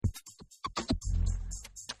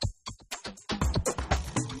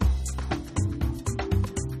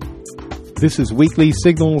This is Weekly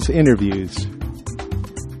Signals Interviews.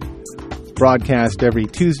 Broadcast every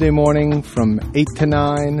Tuesday morning from 8 to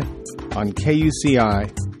 9 on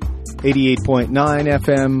KUCI, 88.9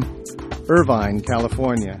 FM, Irvine,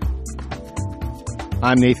 California.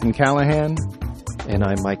 I'm Nathan Callahan. And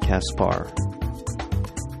I'm Mike Kaspar.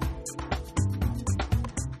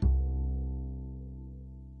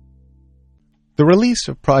 The release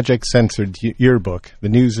of Project Censored Yearbook, the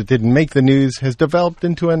news that didn't make the news, has developed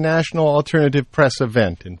into a national alternative press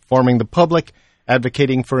event, informing the public,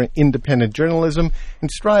 advocating for independent journalism, and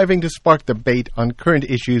striving to spark debate on current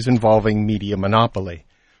issues involving media monopoly.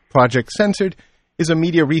 Project Censored is a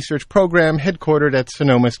media research program headquartered at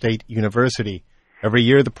Sonoma State University. Every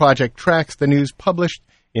year, the project tracks the news published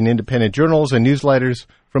in independent journals and newsletters.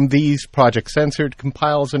 From these, Project Censored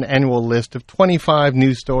compiles an annual list of 25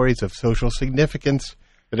 news stories of social significance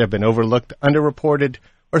that have been overlooked, underreported,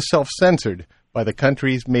 or self-censored by the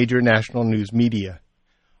country's major national news media.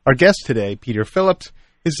 Our guest today, Peter Phillips,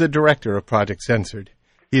 is the director of Project Censored.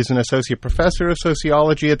 He is an associate professor of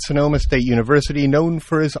sociology at Sonoma State University, known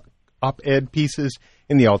for his op-ed pieces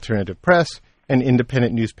in the alternative press and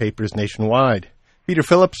independent newspapers nationwide. Peter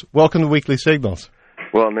Phillips, welcome to Weekly Signals.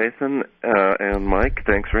 Well, Nathan and Mike,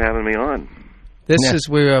 thanks for having me on. This is,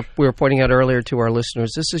 we were pointing out earlier to our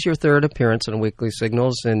listeners, this is your third appearance on Weekly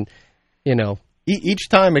Signals, and, you know. Each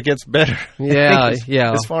time it gets better. Yeah.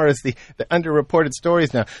 As far as the underreported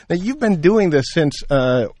stories now. Now, you've been doing this since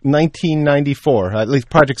 1994. At least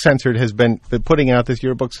Project Censored has been putting out this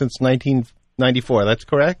yearbook since 1994. That's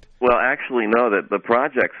correct? Well, actually, no. The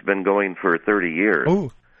project's been going for 30 years.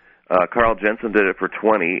 Ooh. Carl Jensen did it for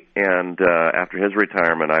 20, and after his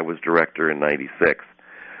retirement, I was director in 96.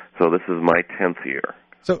 So this is my 10th year.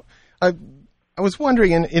 So I was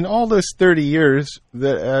wondering, in all those 30 years,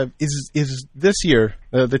 is this year,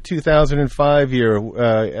 the 2005 year,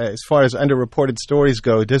 as far as underreported stories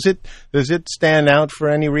go, does it stand out for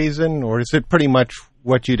any reason, or is it pretty much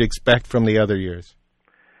what you'd expect from the other years?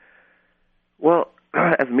 Well,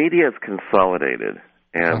 as media is consolidated,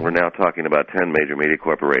 and we're now talking about 10 major media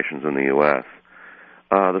corporations in the U.S.,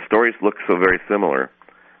 the stories look so very similar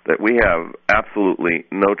that we have absolutely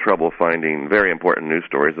no trouble finding very important news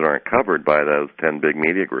stories that aren't covered by those 10 big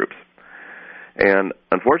media groups. And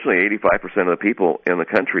unfortunately, 85% of the people in the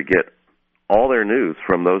country get all their news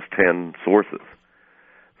from those 10 sources.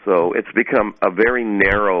 So it's become a very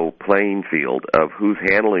narrow playing field of who's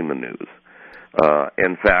handling the news.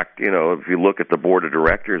 In fact, you know, if you look at the board of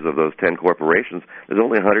directors of those 10 corporations, there's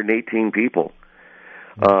only 118 people.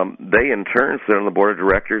 They, in turn, sit on the board of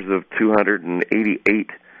directors of 288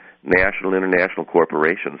 national and international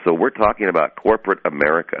corporations. So we're talking about corporate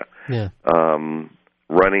America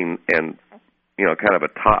running and, you know, kind of a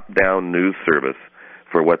top-down news service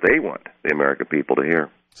for what they want the American people to hear.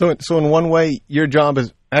 So in one way, your job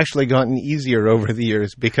has actually gotten easier over the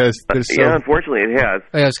years because there's yeah, unfortunately it has.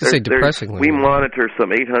 I was going to say depressingly. We monitor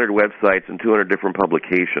some 800 websites and 200 different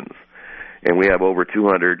publications, and we have over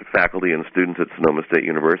 200 faculty and students at Sonoma State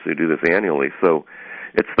University who do this annually. So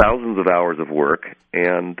it's thousands of hours of work,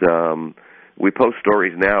 and we post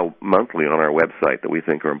stories now monthly on our website that we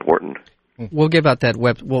think are important. We'll give out that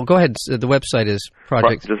Well, go ahead. The website is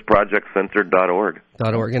just projectcensored.org.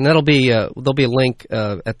 And that'll be there'll be a link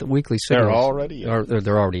at the Weekly Signals. There already is.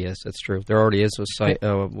 There already is. That's true. There already is a site,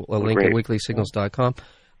 a link at weeklysignals.com.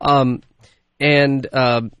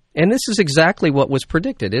 And this is exactly what was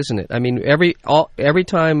predicted, isn't it? I mean, every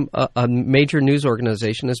time a major news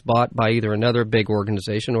organization is bought by either another big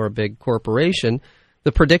organization or a big corporation,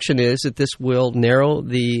 the prediction is that this will narrow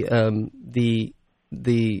the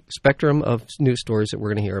spectrum of news stories that we're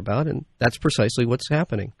going to hear about, and that's precisely what's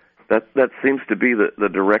happening. That seems to be the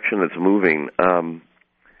direction that's moving.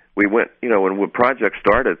 We went, you know, when Project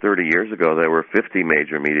started 30 years ago, there were 50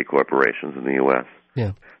 major media corporations in the U.S.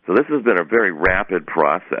 Yeah. So this has been a very rapid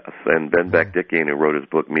process, and Ben Beck-Dickian, who wrote his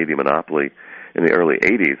book Media Monopoly in the early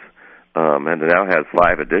 80s, and now has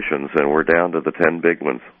 5 editions, and we're down to the 10 big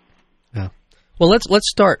ones. Yeah. Well, let's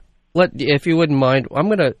start. If you wouldn't mind, I'm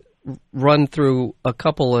going to run through a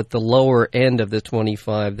couple at the lower end of the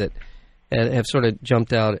 25 that have sort of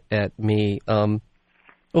jumped out at me.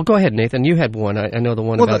 Well, go ahead, Nathan. You had one. I know the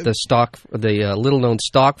one about the little-known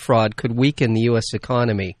stock fraud could weaken the U.S.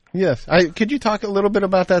 economy. Yes. Could you talk a little bit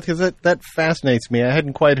about that? Because that fascinates me. I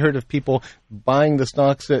hadn't quite heard of people buying the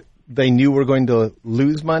stocks that they knew were going to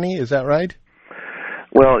lose money. Is that right?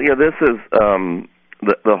 Well, yeah, this is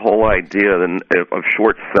the whole idea of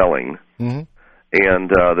short selling. Mm-hmm. And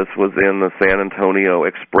this was in the San Antonio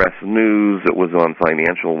Express News. It was on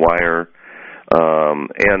Financial Wire.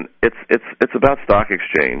 And it's about stock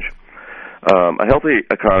exchange. A healthy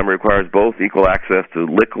economy requires both equal access to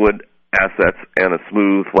liquid assets and a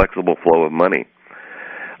smooth, flexible flow of money.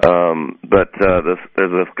 But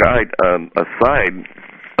there's a side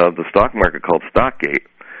of the stock market called Stockgate,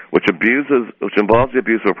 which involves the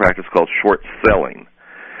abuse of a practice called short selling,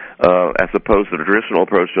 as opposed to the traditional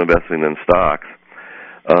approach to investing in stocks.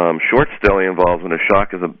 Short selling involves when a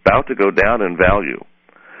stock is about to go down in value.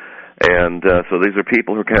 And so these are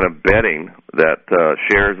people who are kind of betting that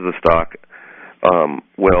shares of the stock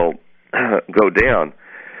will go down.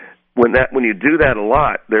 When you do that a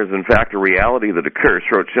lot, there's in fact a reality that occurs.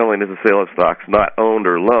 Short selling is a sale of stocks not owned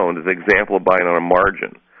or loaned. Is an example of buying on a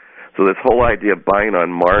margin. So this whole idea of buying on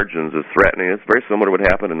margins is threatening. It's very similar to what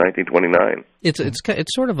happened in 1929. It's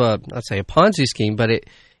sort of a Ponzi scheme, but it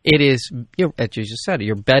is, as you just said,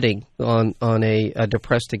 you're betting on a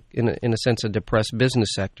depressed, in a sense, a depressed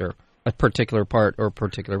business sector, a particular part or a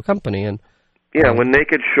particular company, and when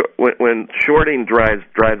shorting drives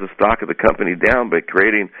the stock of the company down by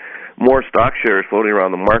creating more stock shares floating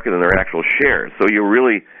around the market than their actual shares. So you're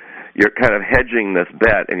kind of hedging this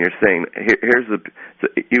bet, and you're saying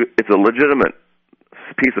it's a legitimate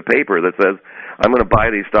piece of paper that says I'm going to buy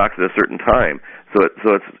these stocks at a certain time. So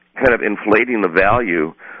it's kind of inflating the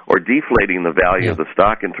value or deflating the value of the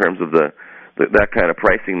stock in terms of that kind of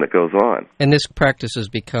pricing that goes on. And this practice has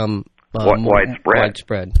become widespread.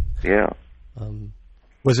 Yeah.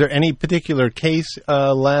 Was there any particular case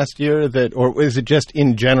last year or is it just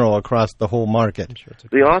in general across the whole market? Sure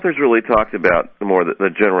the authors really talked about more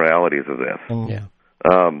the generalities of this. Yeah.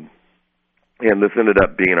 And this ended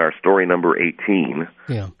up being our story number 18.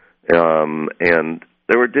 Yeah. And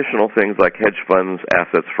there were additional things like hedge funds,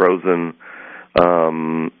 assets frozen,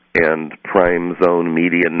 and Prime Zone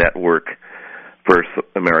Media Network. First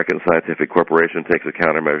American Scientific Corporation takes a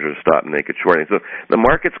countermeasure to stop naked shorting. So the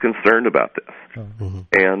market's concerned about this,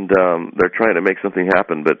 and they're trying to make something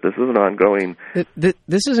happen. But this is an ongoing.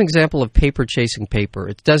 This is an example of paper chasing paper.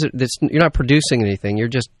 You're not producing anything.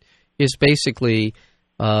 It's basically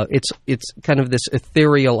it's kind of this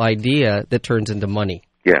ethereal idea that turns into money.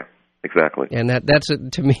 Yeah, exactly. And that's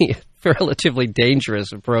to me a relatively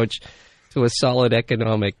dangerous approach to a solid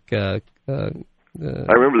economic.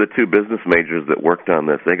 I remember the two business majors that worked on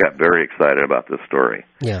this. They got very excited about this story.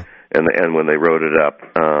 Yeah. And when they wrote it up,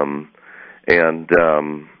 our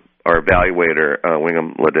evaluator,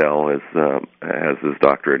 Wingham Liddell, has his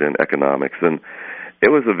doctorate in economics, and it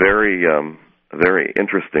was a very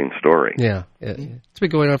interesting story. Yeah. It's been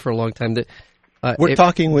going on for a long time. We're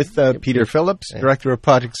talking with Peter Phillips, director of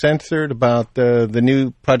Project Censored, about the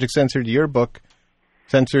new Project Censored yearbook,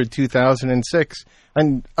 Censored 2006.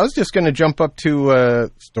 And I was just going to jump up to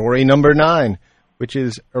story number 9, which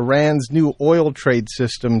is Iran's new oil trade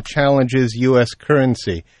system challenges U.S.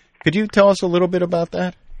 currency. Could you tell us a little bit about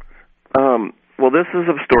that? Well, this is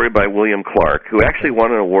a story by William Clark, who actually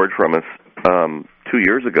won an award from us 2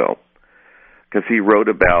 years ago, because he wrote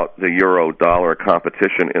about the euro-dollar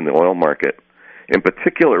competition in the oil market. In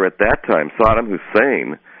particular, at that time, Saddam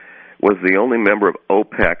Hussein was the only member of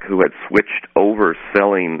OPEC who had switched over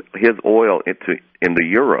selling his oil into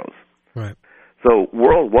euros. Right. So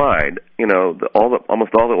worldwide,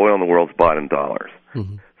 almost all the oil in the world is bought in dollars.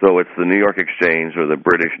 Mm-hmm. So it's the New York Exchange or the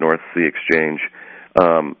British North Sea Exchange.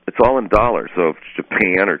 It's all in dollars. So if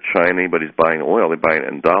Japan or China, anybody's buying oil, they buy it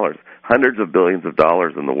in dollars. Hundreds of billions of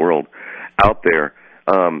dollars in the world out there,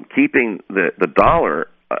 keeping the dollar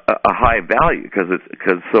a high value because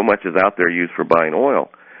so much is out there used for buying oil.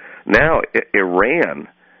 Now Iran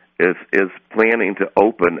is planning to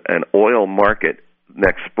open an oil market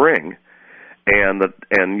next spring, and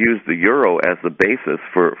use the euro as the basis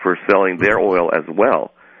for selling their oil as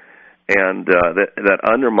well, and that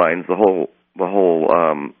undermines the whole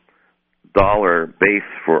dollar base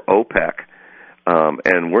for OPEC,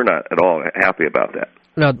 and we're not at all happy about that.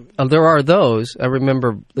 Now there are those. I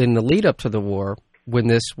remember in the lead up to the war when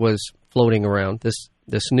this was floating around, this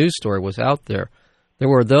news story was out there. There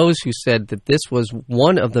were those who said that this was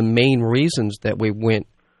one of the main reasons that we went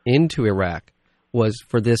into Iraq was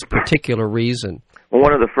for this particular reason. Well,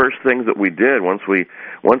 one of the first things that we did once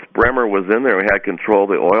Bremer was in there, we had control of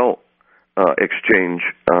the oil exchange.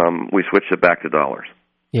 We switched it back to dollars.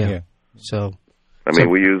 Yeah. So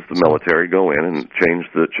we used the military to go in and changed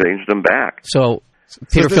them back. So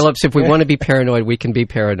Peter Phillips, if we want to be paranoid, we can be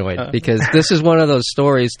paranoid, because this is one of those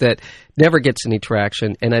stories that never gets any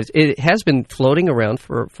traction, and it has been floating around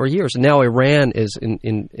for years. And now Iran is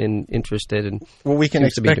interested in. Well, we can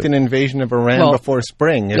expect an invasion of Iran before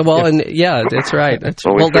spring. That's right. We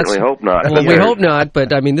certainly hope not. Well, we hope not,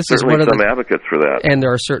 but I mean, this is one of some advocates for that. And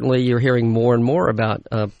there are certainly, you're hearing more and more about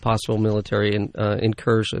possible military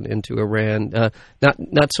incursion into Iran.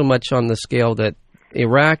 Not so much on the scale that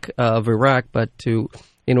Iraq, but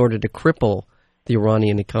in order to cripple the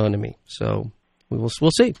Iranian economy. So we'll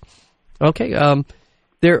see. Okay.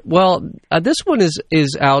 This one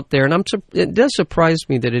is out there, and it does surprise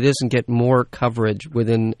me that it doesn't get more coverage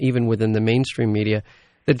even within the mainstream media.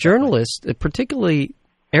 The journalists, particularly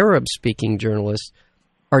Arab-speaking journalists,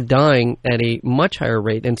 are dying at a much higher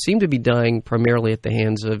rate and seem to be dying primarily at the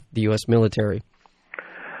hands of the U.S. military.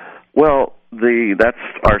 Well, that's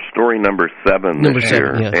our story number 7 this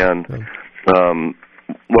year, yes. And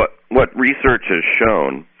what research has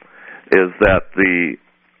shown is that the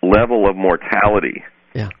level of mortality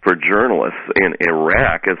for journalists in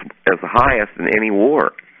Iraq is as highest in any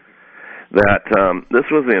war. That this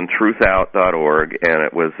was in truthout.org, and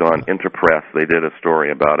it was on Interpress. They did a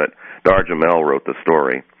story about it. Dar Jamel wrote the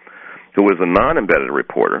story, who was a non-embedded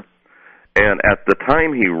reporter. And at the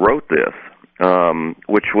time he wrote this,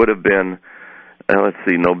 which would have been,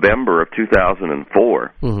 November of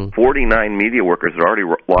 2004, 49 media workers had already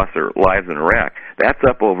lost their lives in Iraq. That's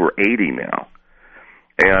up over 80 now.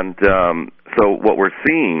 And so what we're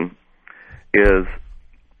seeing is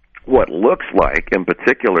what looks like, in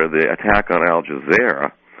particular, the attack on Al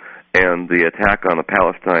Jazeera and the attack on the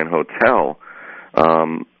Palestine Hotel,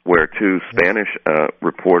 where 2 Spanish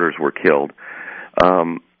reporters were killed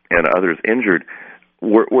and others injured,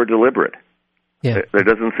 were deliberate. Yeah. There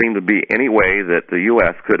doesn't seem to be any way that the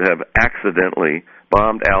U.S. could have accidentally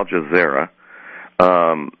bombed Al Jazeera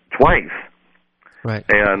twice. Right.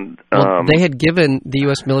 And they had given the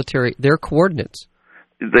U.S. military their coordinates.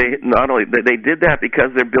 They did that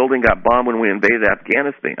because their building got bombed when we invaded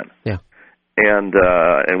Afghanistan. Yeah. And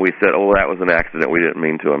we said, that was an accident. We didn't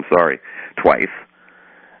mean to. I'm sorry. Twice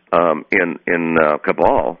in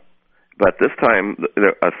Kabul, but this time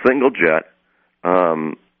a single jet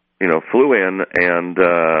flew in and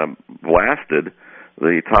blasted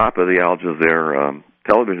the top of the Al Jazeera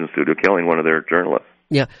television studio, killing one of their journalists.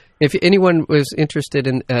 Yeah. If anyone was interested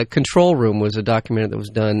in Control Room was a documentary that was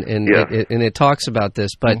done, and it talks about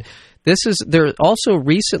this. But there also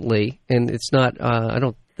recently, and it's not, I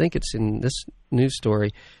don't think it's in this news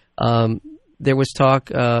story, there was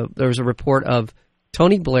there was a report of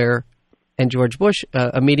Tony Blair and George Bush,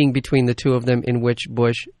 a meeting between the two of them in which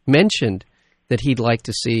Bush mentioned that he'd like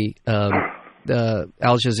to see Al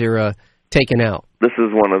Jazeera taken out. This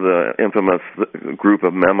is one of the infamous group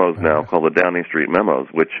of memos now called the Downing Street Memos,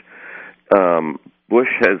 which Bush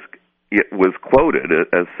was quoted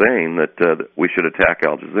as saying that we should attack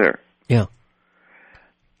Al Jazeera. Yeah.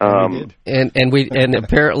 And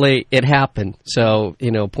apparently it happened. So,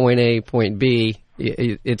 point A, point B,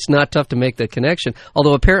 it's not tough to make the connection.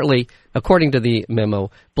 Although apparently, according to the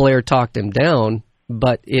memo, Blair talked him down,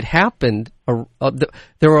 but it happened.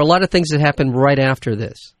 There were a lot of things that happened right after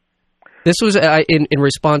this. This was in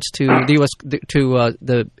response to the U.S. to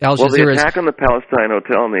the Al Jazeera. Well, the attack on the Palestine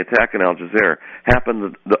Hotel and the attack on Al Jazeera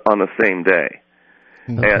happened on the same day,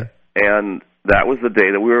 and that was the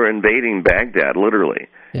day that we were invading Baghdad, literally.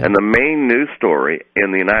 Yeah. And the main news story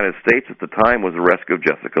in the United States at the time was the rescue of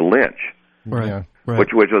Jessica Lynch, right.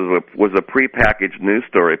 which was a prepackaged news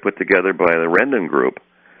story put together by the Rendon Group,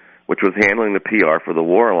 which was handling the PR for the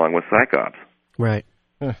war along with Psychops. Right.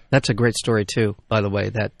 That's a great story too, by the way.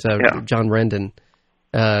 That John Rendon,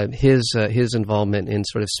 his involvement in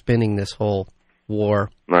sort of spinning this whole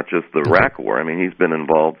war. Not just the Iraq War. I mean, he's been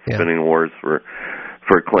involved spinning wars for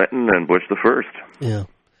Clinton and Bush the First. Yeah,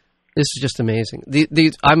 this is just amazing. This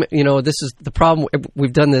is the problem.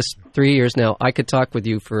 We've done this 3 years now. I could talk with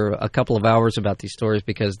you for a couple of hours about these stories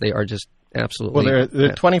because they are just absolutely. Well,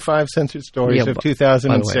 there are 25 censored stories of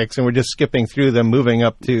 2006, and we're just skipping through them, moving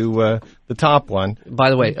up to the top one. By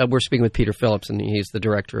the way, we're speaking with Peter Phillips, and he's the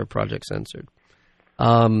director of Project Censored.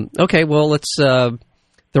 Okay, well, let's the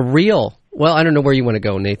real. Well, I don't know where you want to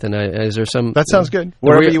go, Nathan. Is there some? That sounds good.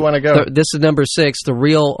 Wherever you want to go. This is number 6, the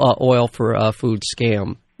real oil for food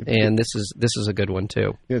scam, and this is a good one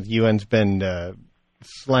too. The UN's been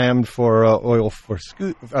slammed for oil for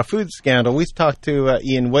a food scandal. We talked to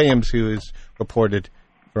Ian Williams, who is reported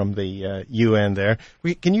from the UN there.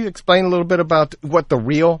 Can you explain a little bit about what the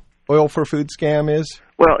real oil for food scam is?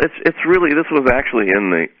 Well, it's really, this was actually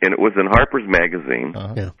it was in Harper's Magazine.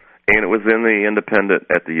 Yeah. and it was in the Independent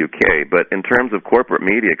at the UK. But in terms of corporate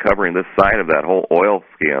media covering this side of that whole oil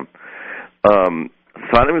scam,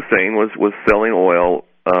 Saddam Hussein was selling oil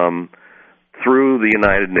through the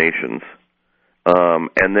United Nations,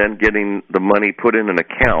 and then getting the money put in an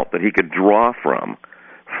account that he could draw from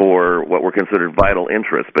for what were considered vital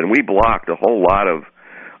interests. But we blocked a whole lot of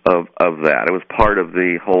that. It was part of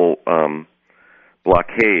the whole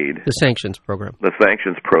blockade, the sanctions program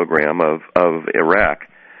of Iraq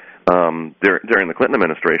during the Clinton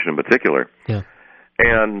administration in particular. Yeah.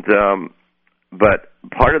 And but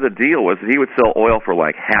part of the deal was that he would sell oil for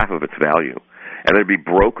like half of its value, and there'd be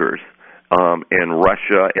brokers in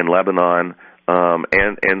Russia, in Lebanon,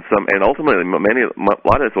 and ultimately a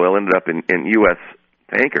lot of this oil ended up in U.S.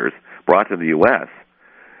 tankers brought to the U.S.,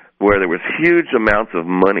 where there was huge amounts of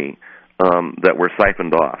money that were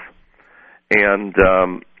siphoned off. And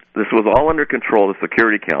this was all under control of the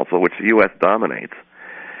Security Council, which the U.S. dominates.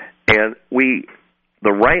 And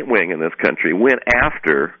the right wing in this country went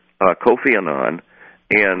after Kofi Annan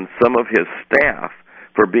and some of his staff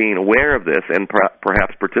for being aware of this and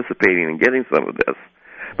perhaps participating in getting some of this.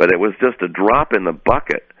 But it was just a drop in the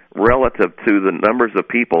bucket relative to the numbers of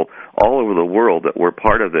people all over the world that were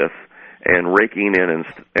part of this and raking in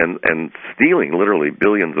and stealing literally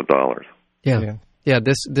billions of dollars. Yeah.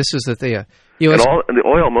 This is the thing. And the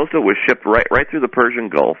oil, most of it was shipped right through the Persian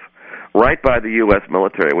Gulf, right by the U.S.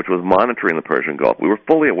 military, which was monitoring the Persian Gulf. We were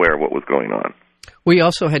fully aware of what was going on. We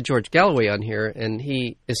also had George Galloway on here, and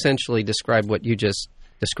he essentially described what you just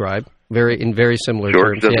described in very similar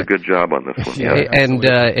terms. George does a good job on this one.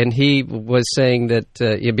 And he was saying that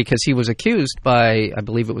because he was accused by, I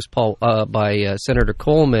believe it was by Senator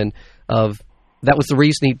Coleman of. That was the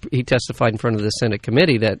reason he testified in front of the Senate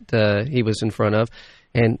committee that he was in front of,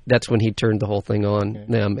 and that's when he turned the whole thing on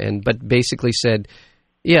them. But basically said,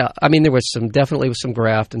 yeah, I mean there was definitely some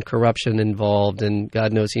graft and corruption involved, and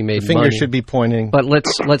God knows he made the finger money. Should be pointing. But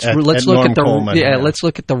let's look at let's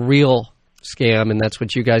look at the real scam, and that's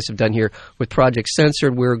what you guys have done here with Project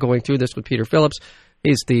Censored. We're going through this with Peter Phillips.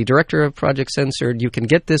 He's the director of Project Censored. You can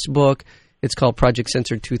get this book. It's called Project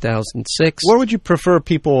Censored 2006. Where would you prefer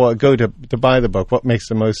people go to buy the book? What makes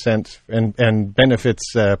the most sense and benefits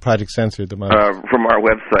Project Censored the most? From our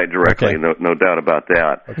website directly, no doubt about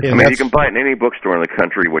that. Okay, I mean, you can buy it in any bookstore in the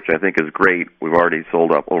country, which I think is great. We've already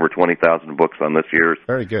sold up over 20,000 books on this year's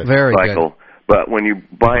Very good. cycle. Good. But when you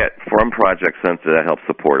buy it from Project Censored, that helps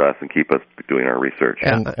support us and keep us doing our research.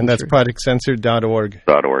 And that's projectcensored.org.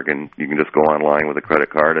 And you can just go online with a credit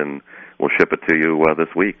card, and we'll ship it to you this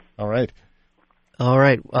week. All right.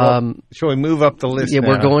 Shall we move up the list? Yeah,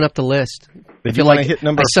 we're going up the list. Did you want to hit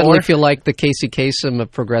number 4? I suddenly feel like the Casey Kasem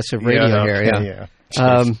of progressive radio here.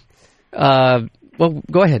 Well,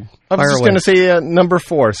 go ahead. I was just going to say number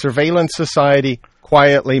 4, surveillance society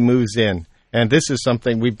quietly moves in. And this is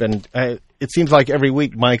something we've been, it seems like every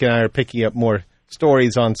week Mike and I are picking up more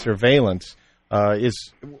stories on surveillance.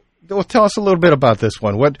 Well, tell us a little bit about this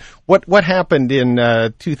one. What happened in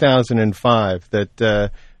 2005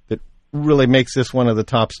 that really makes this one of the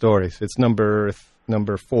top stories? It's number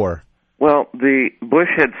 4. Well, the Bush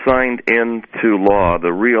had signed into law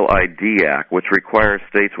the Real ID Act, which requires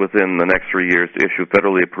states within the next 3 years to issue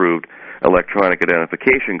federally approved electronic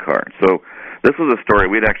identification cards. So this was a story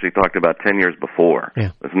we'd actually talked about 10 years before,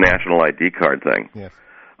 this national ID card thing. Yes.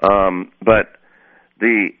 But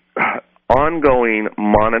the ongoing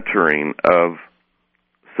monitoring of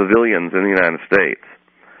civilians in the United States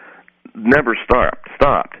never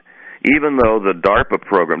stopped. Even though the DARPA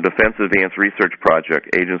program, Defense Advanced Research Project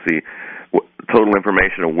Agency Total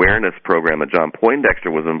Information Awareness Program that John Poindexter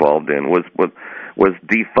was involved in, was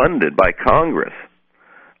defunded by Congress.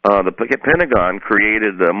 The Pentagon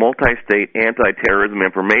created the Multi-State Anti-Terrorism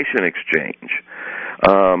Information Exchange,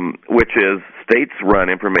 which is states-run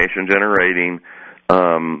information generating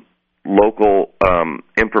local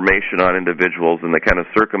information on individuals, and they kind of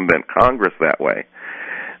circumvent Congress that way.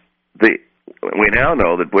 We now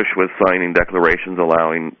know that Bush was signing declarations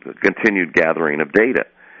allowing continued gathering of data.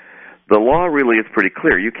 The law really is pretty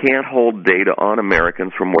clear. You can't hold data on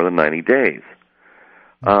Americans for more than 90 days.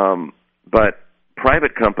 But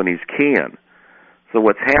private companies can. So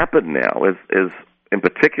what's happened now is in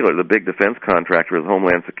particular, the big defense contractors with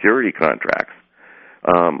Homeland Security contracts,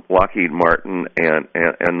 Lockheed Martin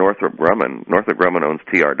and Northrop Grumman. Northrop Grumman owns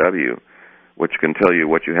TRW, which can tell you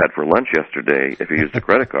what you had for lunch yesterday if you used a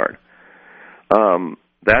credit card.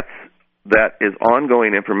 That is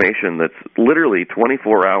ongoing information that's literally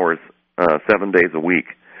 24 hours, 7 days a week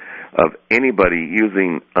of anybody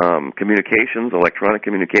using electronic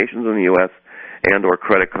communications in the U.S. and or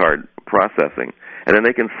credit card processing. And then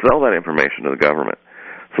they can sell that information to the government.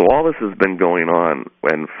 So all this has been going on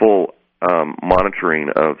and full monitoring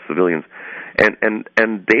of civilians,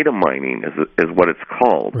 and data mining is what it's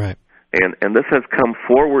called. Right. And this has come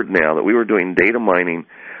forward now that we were doing data mining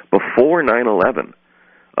before 9/11.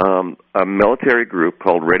 A military group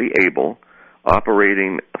called Ready Able,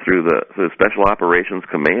 operating through the Special Operations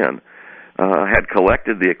Command, had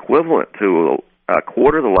collected the equivalent to a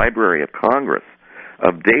quarter of the Library of Congress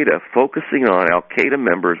of data focusing on Al-Qaeda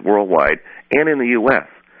members worldwide and in the U.S.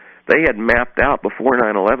 They had mapped out before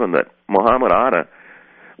 9/11 that Muhammad Atta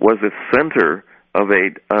was the center of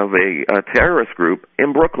a terrorist group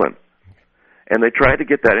in Brooklyn. And they tried to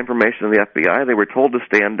get that information to the FBI. They were told to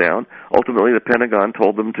stand down. Ultimately, the Pentagon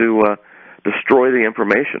told them to destroy the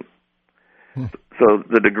information. So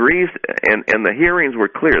the degrees and the hearings were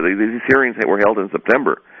clear. These hearings that were held in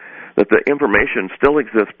September, that the information still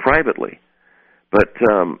exists privately, but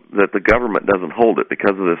that the government doesn't hold it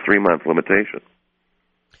because of this 3-month limitation.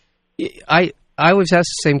 I was asked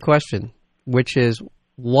the same question, which is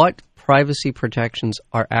what privacy protections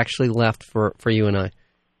are actually left for you and I?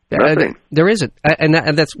 Nothing. There isn't, and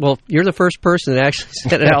that's, well, you're the first person that actually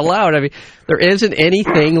said it out loud. I mean, there isn't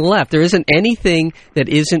anything left. There isn't anything that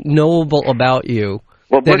isn't knowable about you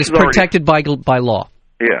that is protected by law.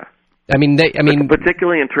 Yeah. I mean,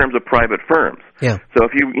 particularly in terms of private firms. Yeah. So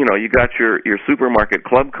if you got your supermarket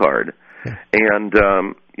club card, and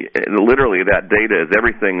literally that data is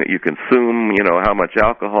everything that you consume. How much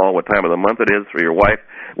alcohol, what time of the month it is for your wife,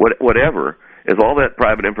 whatever is all that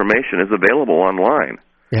private information is available online.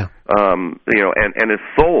 Yeah. And it's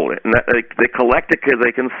sold, and they collect it because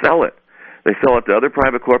they can sell it. They sell it to other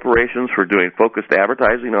private corporations for doing focused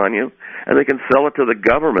advertising on you, and they can sell it to the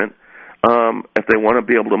government if they want to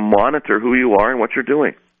be able to monitor who you are and what you're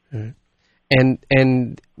doing.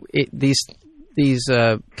 And these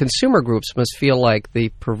consumer groups must feel like the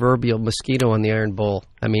proverbial mosquito on the iron bowl.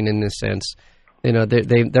 I mean, in this sense,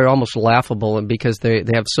 they're almost laughable, because they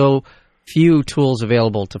have so few tools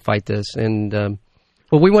available to fight this. And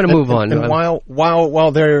well, we want to move on. And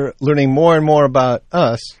while they're learning more and more about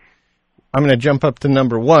us, I'm going to jump up to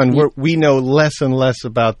number one. We know less and less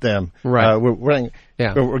about them. Right.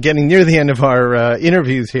 We're getting near the end of our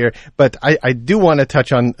interviews here, but I do want to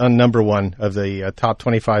touch on number one of the top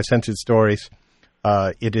 25 censored stories.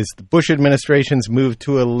 It is the Bush administration's move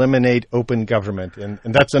to eliminate open government, and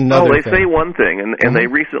that's another thing. They say one thing, and they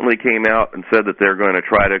recently came out and said that they're going to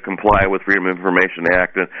try to comply with Freedom of Information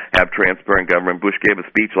Act and have transparent government. Bush gave a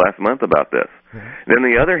speech last month about this. And on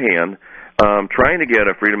the other hand, trying to get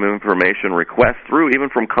a Freedom of Information request through, even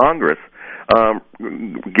from Congress,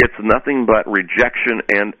 gets nothing but rejection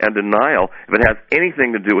and denial if it has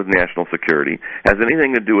anything to do with national security, has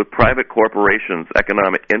anything to do with private corporations'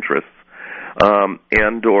 economic interests,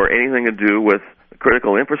 and or anything to do with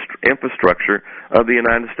critical infrastructure of the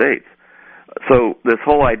United States. So this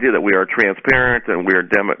whole idea that we are transparent and we are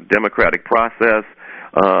democratic process,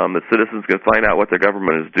 that citizens can find out what their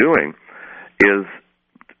government is doing, has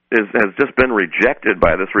just been rejected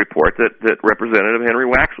by this report that Representative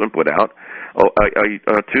Henry Waxman put out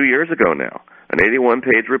 2 years ago now, an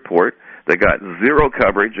 81-page report that got zero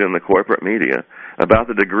coverage in the corporate media about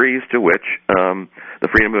the degrees to which the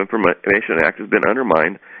Freedom of Information Act has been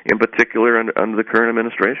undermined, in particular under the current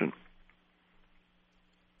administration.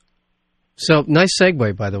 So, nice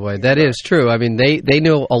segue, by the way. That is true. I mean, they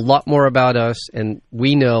know a lot more about us, and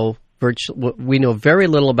we know very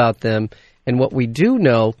little about them, and what we do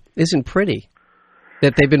know isn't pretty.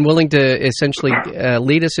 That they've been willing to essentially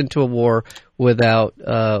lead us into a war without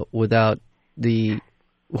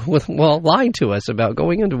lying to us about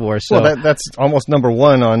going into war. So that's almost number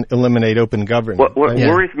one on eliminate open government. What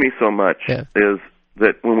worries me so much is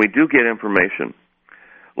that when we do get information,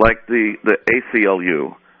 like the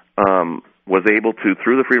ACLU was able to,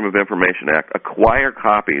 through the Freedom of Information Act, acquire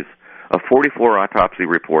copies of 44 autopsy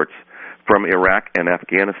reports from Iraq and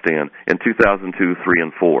Afghanistan in 2002, 3,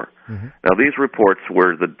 and 4. Now, these reports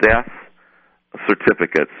were the death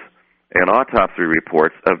certificates and autopsy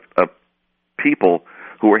reports of people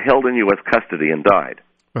who were held in U.S. custody and died.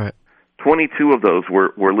 Right. 22 of those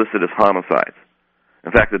were listed as homicides.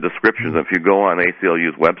 In fact, the descriptions, if you go on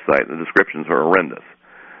ACLU's website, the descriptions are horrendous,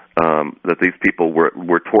 that these people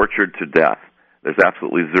were tortured to death. There's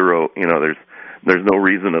absolutely zero, there's no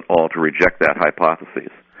reason at all to reject that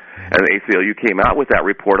hypothesis. And the ACLU came out with that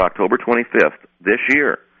report October 25th this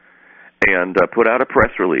year and put out a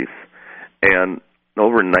press release, and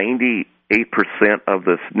over 98% of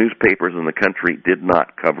the newspapers in the country did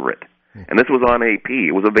not cover it. And this was on AP.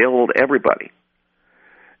 It was available to everybody.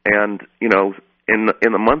 And, in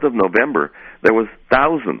the month of November, there was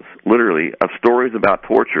thousands, literally, of stories about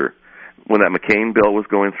torture when that McCain bill was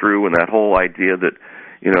going through, and that whole idea that,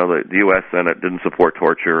 the U.S. Senate didn't support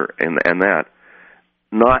torture and that,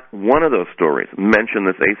 not one of those stories mentioned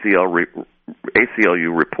this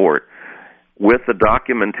ACLU report with the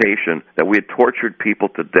documentation that we had tortured people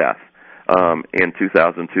to death in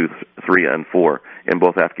 2002, 3, and 4 in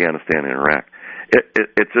both Afghanistan and Iraq.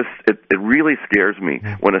 It really scares me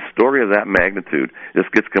when a story of that magnitude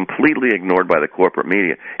just gets completely ignored by the corporate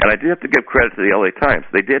media. And I do have to give credit to the LA Times.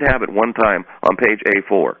 They did have it one time on page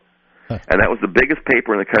A4, and that was the biggest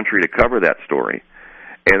paper in the country to cover that story,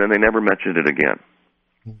 and then they never mentioned it again.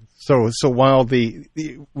 So while the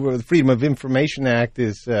Freedom of Information Act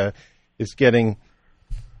is getting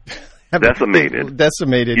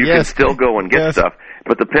decimated, you can still go and get stuff.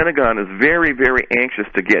 But the Pentagon is very, very anxious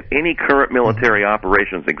to get any current military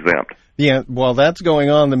operations exempt. Yeah, while that's going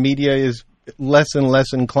on, the media is less and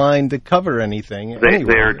less inclined to cover anything.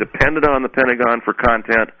 They're dependent on the Pentagon for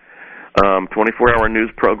content, 24-hour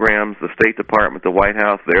news programs, the State Department, the White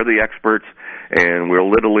House. They're the experts, and we'll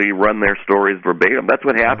literally run their stories verbatim. That's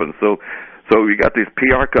what happens. So you got these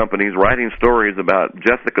PR companies writing stories about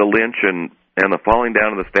Jessica Lynch and the falling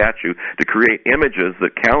down of the statue to create images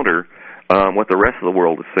that counter what the rest of the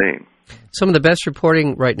world is seeing. Some of the best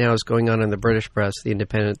reporting right now is going on in the British press, The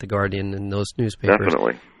Independent, The Guardian, and those newspapers.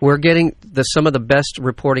 Definitely. We're getting some of the best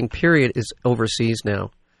reporting, period, is overseas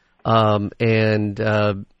now. And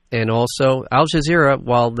also Al Jazeera,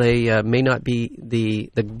 while they may not be the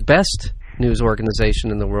best news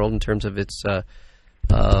organization in the world in terms of its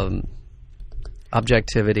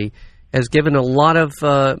objectivity, has given a lot of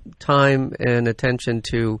time and attention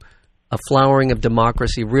to a flowering of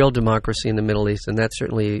democracy, real democracy in the Middle East, and that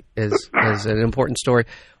certainly is an important story.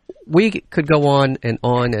 We could go on and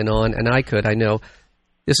on and on, and I know.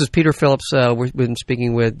 This is Peter Phillips. We've been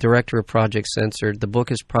speaking with Director of Project Censored. The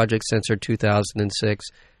book is Project Censored 2006.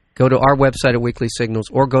 Go to our website at Weekly Signals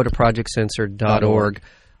or go to projectcensored.org.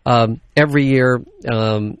 Every year,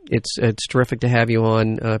 it's terrific to have you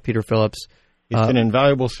on, Peter Phillips. It's an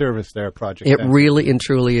invaluable service there, Project It Censored. really and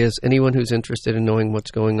truly is. Anyone who's interested in knowing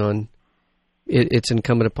what's going on, it's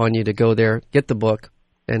incumbent upon you to go there, get the book,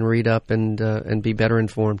 and read up and be better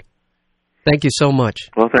informed. Thank you so much.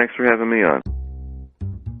 Well, thanks for having me on.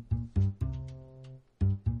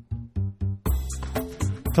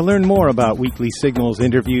 To learn more about Weekly Signals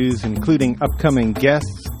interviews, including upcoming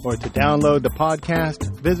guests, or to download the podcast,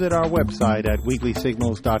 visit our website at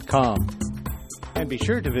weeklysignals.com. And be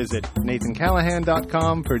sure to visit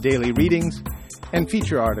nathancallahan.com for daily readings and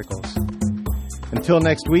feature articles. Until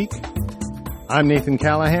next week, I'm Nathan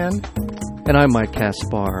Callahan. And I'm Mike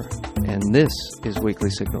Kaspar, and this is Weekly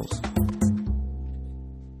Signals.